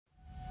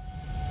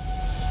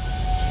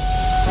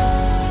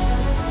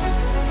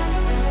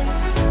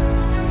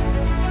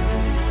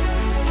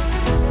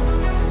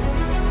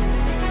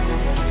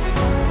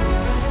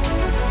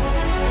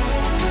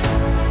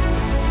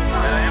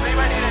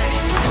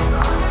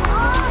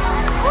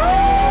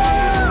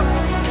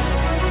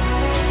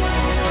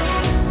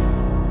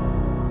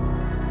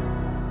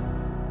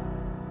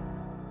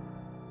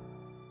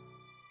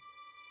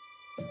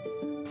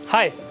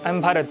Hi,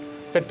 I'm Bharat,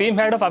 the team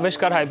head of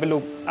Avishkar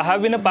Hyperloop. I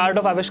have been a part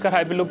of Avishkar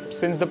Hyperloop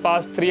since the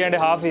past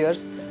 3.5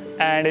 years,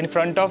 and in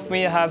front of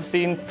me I have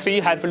seen 3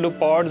 Hyperloop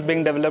pods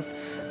being developed.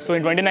 So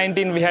in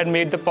 2019 we had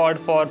made the pod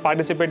for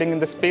participating in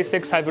the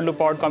SpaceX Hyperloop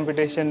pod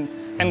competition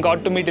and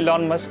got to meet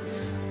Elon Musk.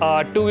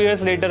 2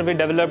 years later we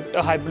developed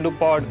a Hyperloop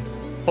pod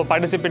for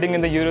participating in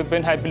the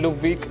European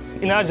Hyperloop Week.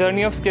 In our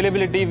journey of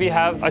scalability, we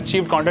have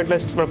achieved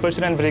contactless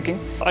propulsion and braking.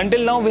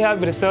 Until now, we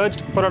have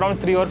researched for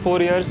around 3 or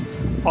 4 years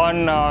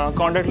on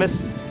contactless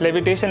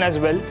levitation as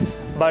well.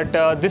 But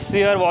this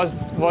year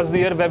was the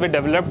year where we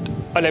developed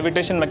a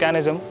levitation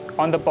mechanism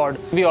on the pod.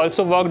 We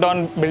also worked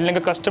on building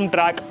a custom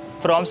track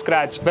from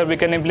scratch where we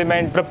can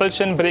implement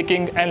propulsion,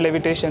 braking, and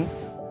levitation.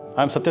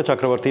 I'm Satya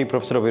Chakravarti,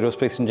 Professor of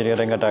Aerospace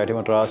Engineering at IIT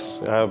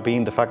Madras. I have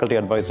been the faculty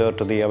advisor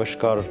to the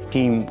Avishkar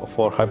team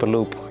for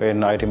Hyperloop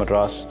in IIT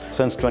Madras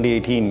since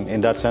 2018.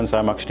 In that sense,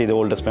 I'm actually the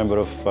oldest member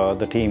of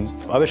the team.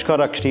 Avishkar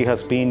actually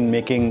has been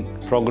making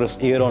progress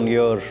year on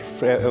year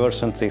ever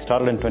since they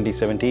started in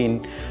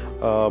 2017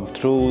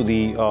 through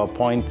the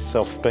points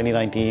of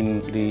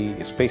 2019, the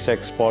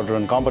SpaceX pod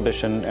run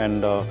competition,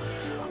 and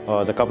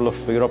the couple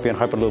of European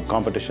Hyperloop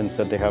competitions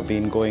that they have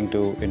been going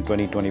to in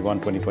 2021,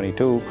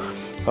 2022.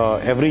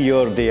 Every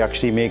year they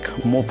actually make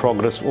more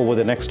progress over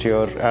the next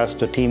year as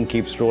the team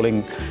keeps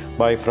rolling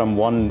by from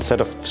one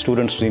set of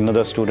students to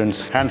another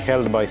students,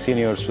 handheld by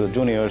seniors to the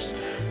juniors.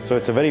 So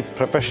it's a very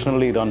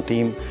professionally run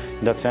team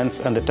in that sense,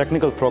 and the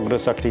technical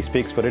progress actually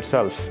speaks for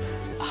itself.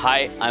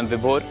 Hi, I'm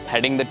Vibhor,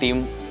 heading the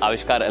team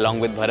Avishkar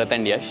along with Bharat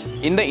and Yash.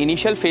 In the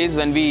initial phase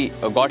when we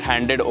got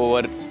handed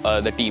over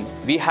the team,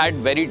 we had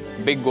very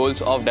big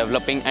goals of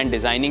developing and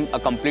designing a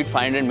complete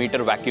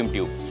 500-meter vacuum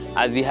tube,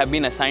 as we have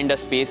been assigned a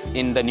space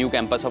in the new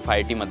campus of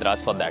IIT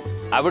Madras for that.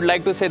 I would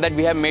like to say that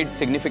we have made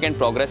significant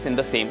progress in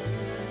the same.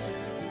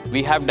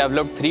 We have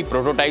developed 3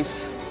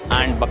 prototypes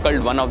and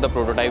buckled one of the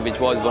prototype, which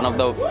was one of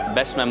the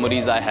best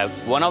memories I have.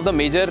 One of the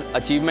major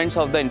achievements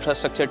of the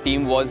infrastructure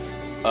team was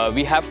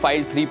we have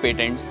filed 3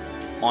 patents,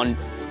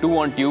 2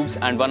 on tubes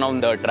and 1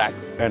 on the track.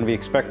 And we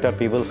expect that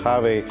we will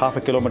have a half-a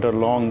kilometer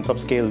long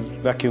subscale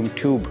vacuum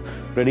tube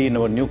ready in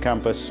our new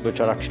campus, which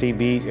will actually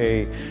be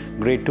a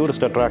great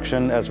tourist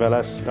attraction as well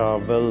as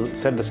will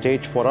set the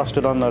stage for us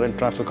to run our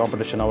international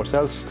competition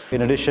ourselves,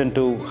 in addition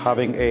to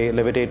having a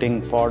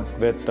levitating pod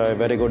with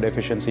very good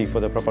efficiency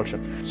for the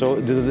propulsion. So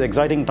this is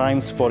exciting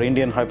times for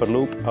Indian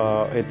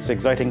Hyperloop. It's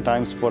exciting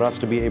times for us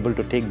to be able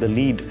to take the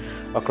lead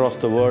across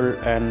the world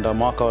and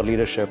mark our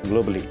leadership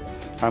globally.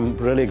 I'm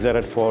really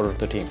excited for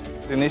the team.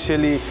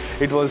 Initially,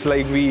 it was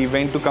like we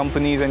went to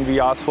companies and we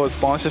asked for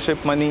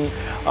sponsorship money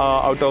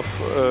out of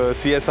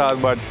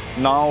CSR, but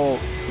now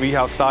we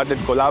have started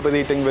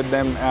collaborating with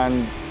them,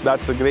 and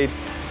that's a great,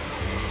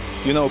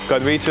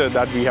 curvature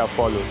that we have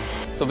followed.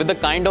 So with the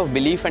kind of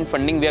belief and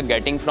funding we are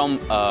getting from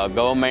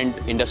government,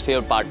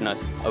 industrial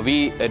partners,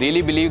 we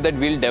really believe that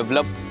we'll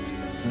develop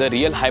the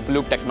real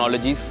Hyperloop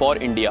technologies for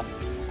India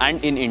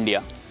and in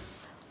India.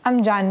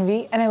 I'm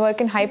Janvi and I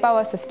work in high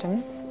power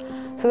systems.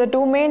 So the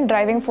 2 main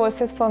driving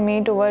forces for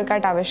me to work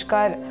at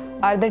Avishkar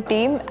are the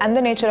team and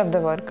the nature of the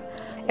work.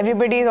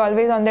 Everybody is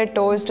always on their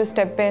toes to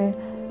step in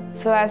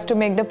so as to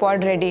make the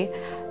pod ready.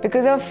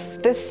 Because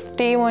of this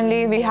team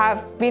only, we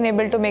have been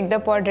able to make the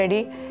pod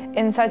ready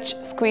in such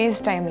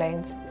squeezed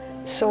timelines.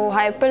 So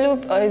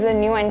Hyperloop is a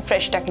new and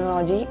fresh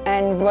technology,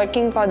 and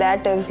working for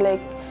that is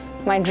like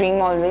my dream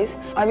always.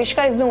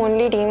 Avishkar is the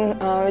only team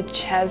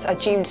which has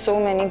achieved so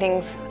many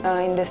things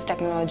in this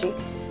technology.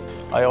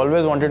 I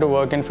always wanted to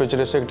work in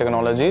futuristic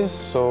technologies,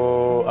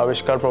 so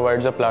Avishkar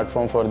provides a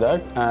platform for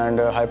that, and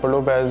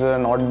Hyperloop has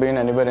not been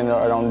anywhere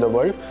around the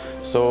world.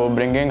 So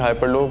bringing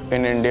Hyperloop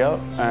in India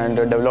and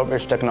develop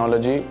its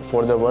technology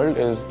for the world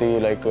is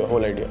the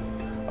whole idea.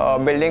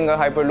 Building a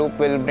Hyperloop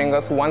will bring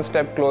us one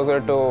step closer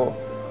to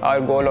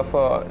our goal of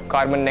a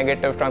carbon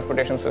negative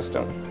transportation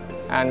system.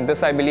 And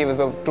this, I believe, is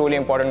a truly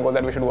important goal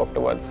that we should work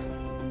towards.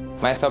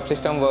 My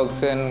subsystem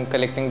works in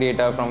collecting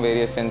data from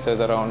various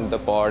sensors around the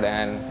pod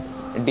and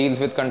deals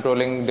with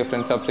controlling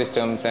different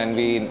subsystems, and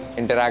we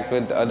interact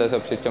with other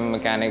subsystem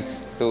mechanics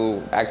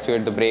to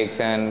actuate the brakes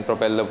and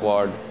propel the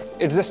pod.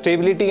 It's the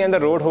stability and the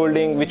road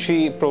holding which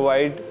we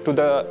provide to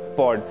the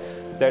pod.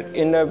 That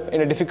in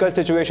a difficult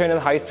situation, in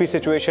a high-speed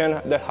situation,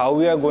 that how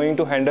we are going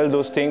to handle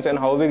those things and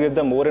how we give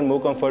them more and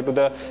more comfort to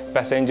the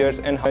passengers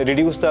and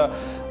reduce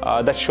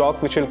the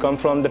shock which will come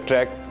from the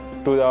track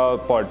to the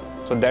pod.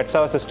 So that's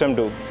our system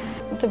too.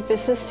 The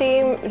business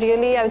team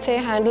really, I would say,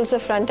 handles the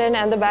front end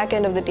and the back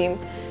end of the team,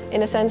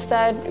 in a sense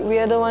that we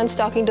are the ones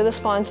talking to the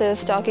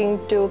sponsors, talking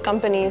to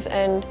companies,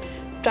 and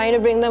trying to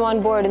bring them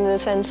on board in the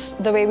sense,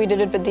 the way we did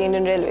it with the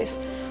Indian Railways.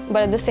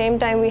 But at the same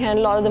time, we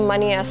handle all of the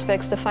money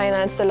aspects, the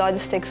finance, the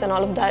logistics, and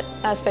all of that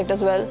aspect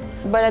as well.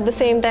 But at the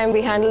same time,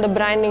 we handle the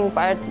branding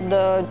part,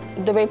 the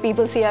way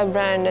people see our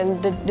brand,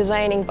 and the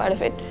designing part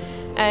of it.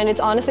 And it's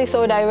honestly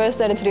so diverse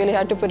that it's really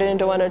hard to put it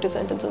into 1 or 2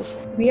 sentences.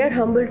 We are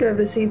humbled to have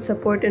received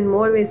support in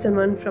more ways than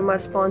one from our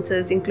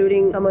sponsors,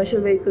 including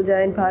commercial vehicle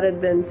giant Bharat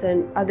Benz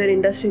and other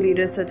industry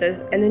leaders such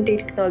as L&T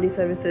Technology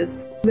Services.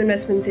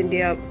 Investments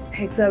India,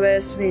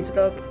 Hexawest,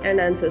 WageLock, and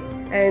Ansys.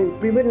 And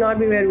we would not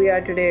be where we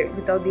are today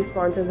without these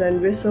sponsors,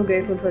 and we're so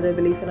grateful for their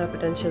belief in our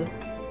potential.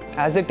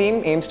 As the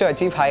team aims to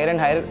achieve higher and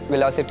higher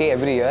velocity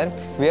every year,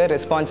 we are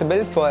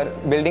responsible for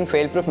building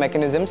fail-proof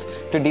mechanisms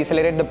to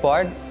decelerate the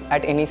pod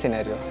at any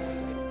scenario.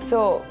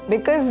 So,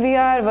 because we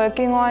are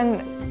working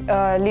on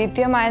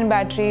lithium-ion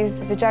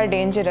batteries which are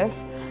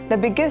dangerous, the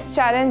biggest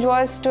challenge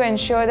was to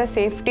ensure the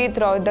safety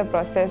throughout the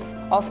process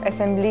of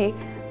assembly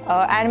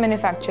and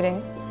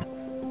manufacturing.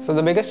 So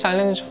the biggest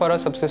challenge for a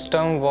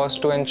subsystem was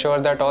to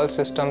ensure that all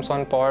systems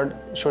on pod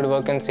should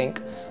work in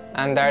sync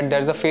and that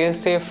there's a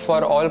fail-safe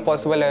for all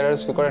possible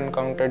errors we could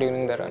encounter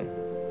during the run.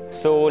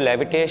 So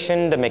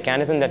levitation, the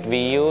mechanism that we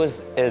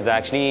use is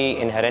actually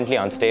inherently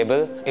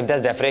unstable. If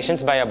there's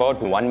deformations by about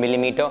 1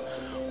 millimeter,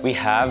 we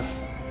have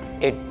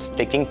it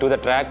sticking to the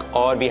track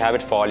or we have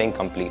it falling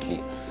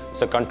completely.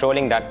 So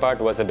controlling that part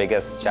was the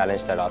biggest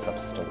challenge that our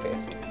subsystem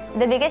faced.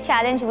 The biggest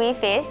challenge we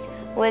faced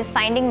was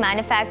finding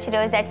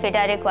manufacturers that fit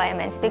our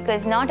requirements,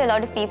 because not a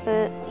lot of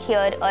people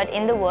here or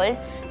in the world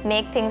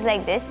make things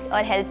like this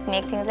or help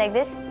make things like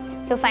this.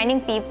 So finding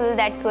people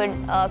that could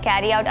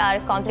carry out our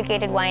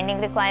complicated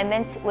winding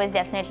requirements was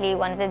definitely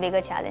one of the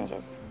bigger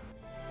challenges.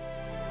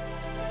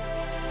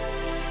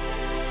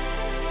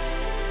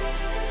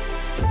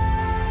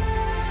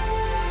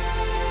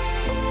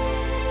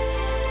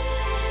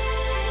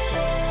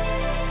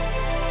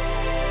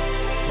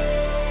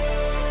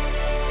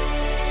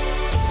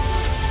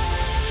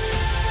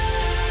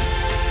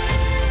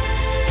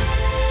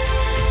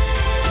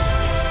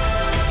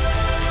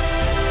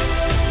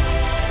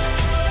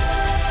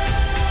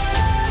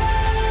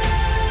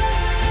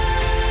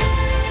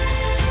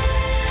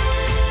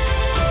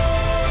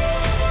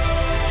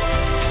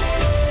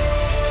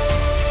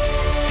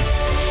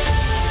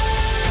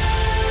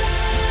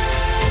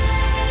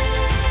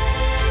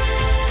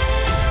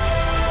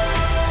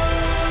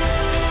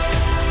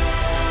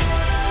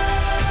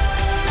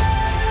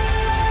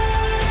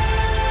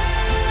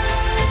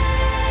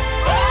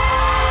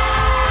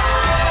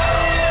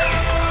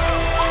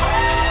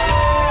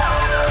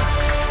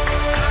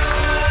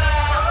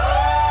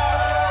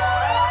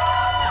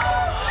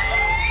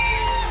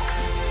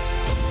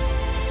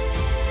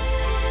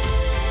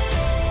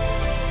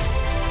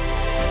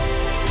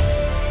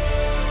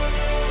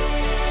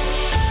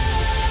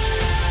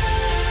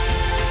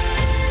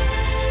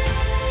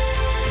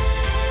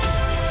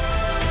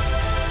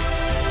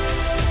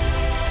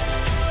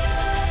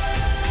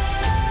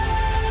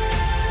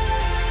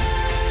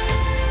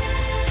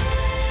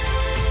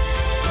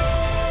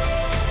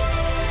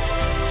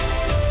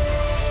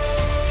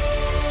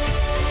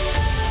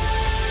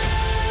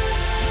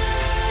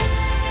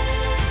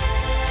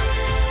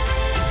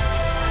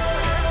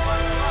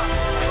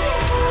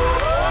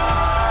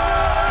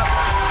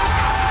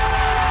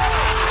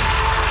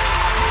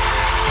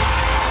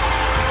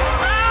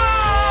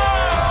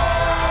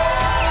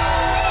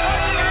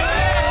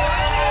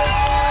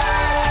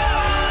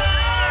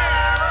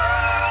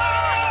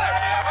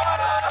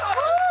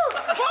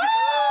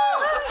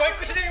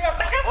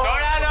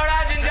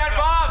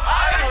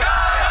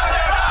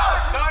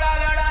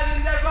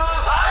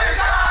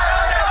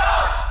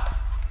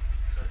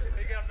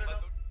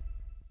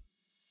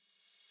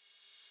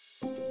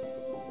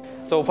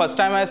 So first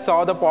time I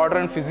saw the pod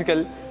run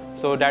physical,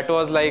 so that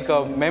was like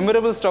a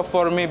memorable stuff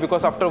for me,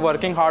 because after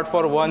working hard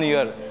for 1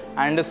 year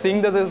and seeing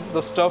that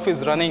the stuff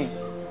is running,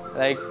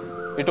 like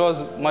it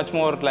was much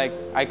more like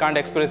I can't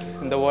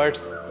express in the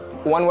words.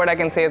 One word I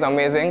can say is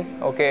amazing.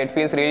 Okay, it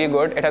feels really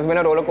good. It has been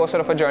a roller coaster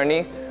of a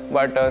journey,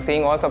 but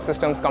seeing all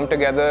subsystems come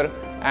together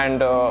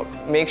and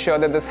make sure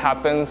that this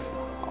happens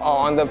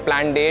on the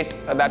planned date,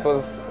 that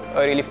was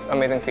a really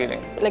amazing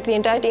feeling. Like the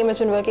entire team has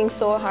been working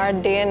so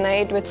hard day and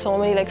night with so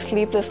many like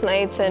sleepless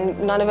nights, and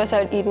none of us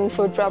had eaten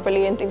food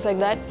properly and things like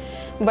that.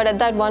 But at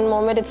that one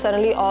moment, it's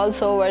suddenly all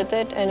so worth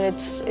it, and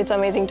it's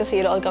amazing to see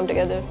it all come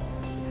together.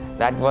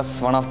 That was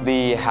one of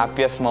the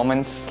happiest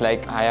moments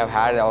like I have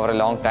had over a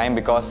long time,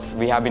 because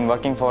we have been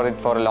working for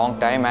it for a long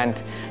time,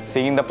 and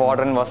seeing the pod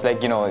run was like,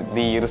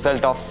 the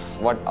result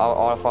of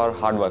all of our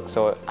hard work.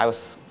 So I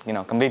was,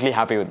 completely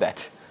happy with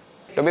that.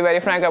 To be very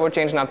frank, I would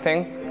change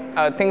nothing.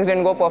 Things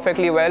didn't go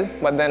perfectly well,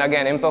 but then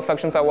again,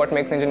 imperfections are what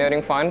makes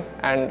engineering fun,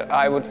 and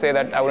I would say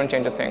that I wouldn't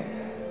change a thing.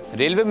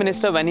 Railway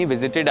Minister, when he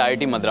visited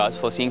IIT Madras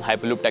for seeing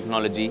Hyperloop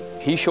technology,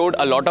 he showed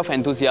a lot of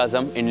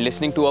enthusiasm in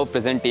listening to our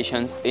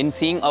presentations, in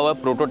seeing our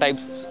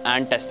prototypes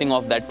and testing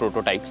of that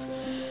prototypes.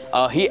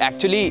 He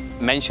actually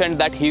mentioned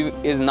that he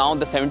is now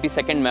the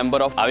 72nd member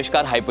of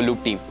Avishkar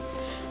Hyperloop team,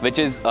 which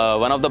is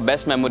one of the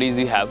best memories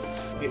we have.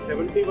 The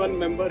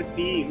 71-member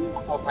team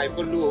of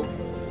Hyperloop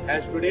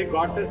has today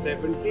got a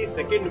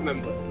 72nd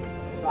member.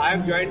 So I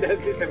have joined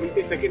as the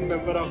 72nd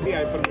member of the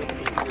Hyperloop team.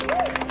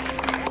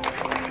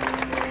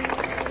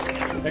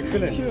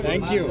 Excellent.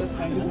 Thank you.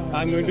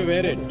 I'm going to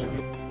wear it.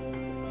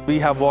 We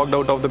have walked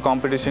out of the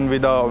competition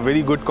with a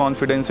very good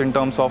confidence in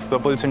terms of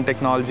propulsion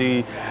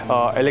technology,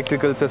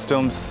 electrical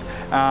systems,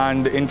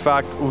 and in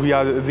fact we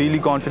are really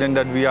confident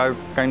that we are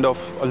kind of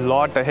a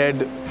lot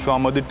ahead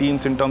from other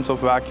teams in terms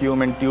of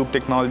vacuum and tube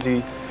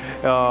technology.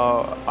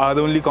 Our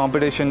only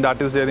competition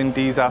that is there in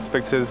these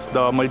aspects is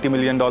the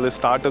multi-million-dollar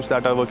startups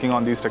that are working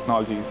on these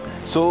technologies.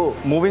 So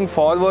moving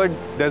forward,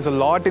 there's a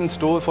lot in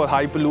store for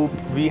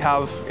Hyperloop. We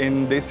have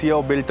in this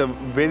year built a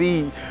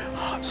very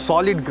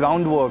solid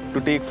groundwork to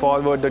take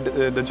forward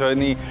the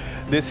journey.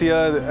 This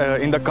year,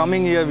 in the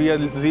coming year, we are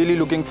really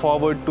looking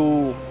forward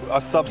to a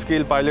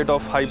subscale pilot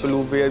of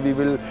Hyperloop where we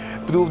will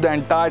prove the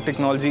entire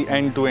technology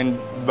end-to-end.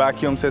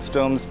 Vacuum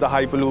systems, the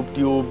Hyperloop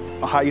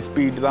tube,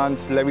 high-speed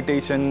runs,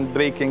 levitation,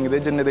 braking,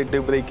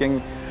 regenerative braking,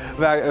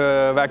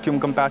 vacuum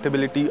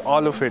compatibility,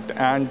 all of it.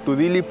 And to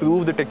really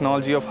prove the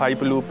technology of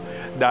Hyperloop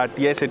that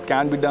yes, it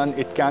can be done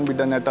at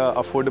an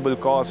affordable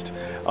cost.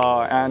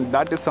 And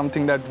that is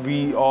something that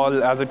we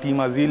all as a team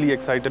are really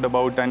excited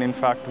about. And in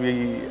fact,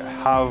 we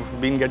have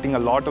been getting a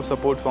lot of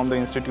support from the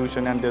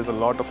institution, and there's a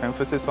lot of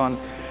emphasis on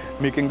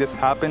making this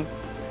happen.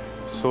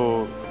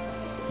 So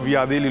we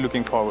are really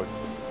looking forward.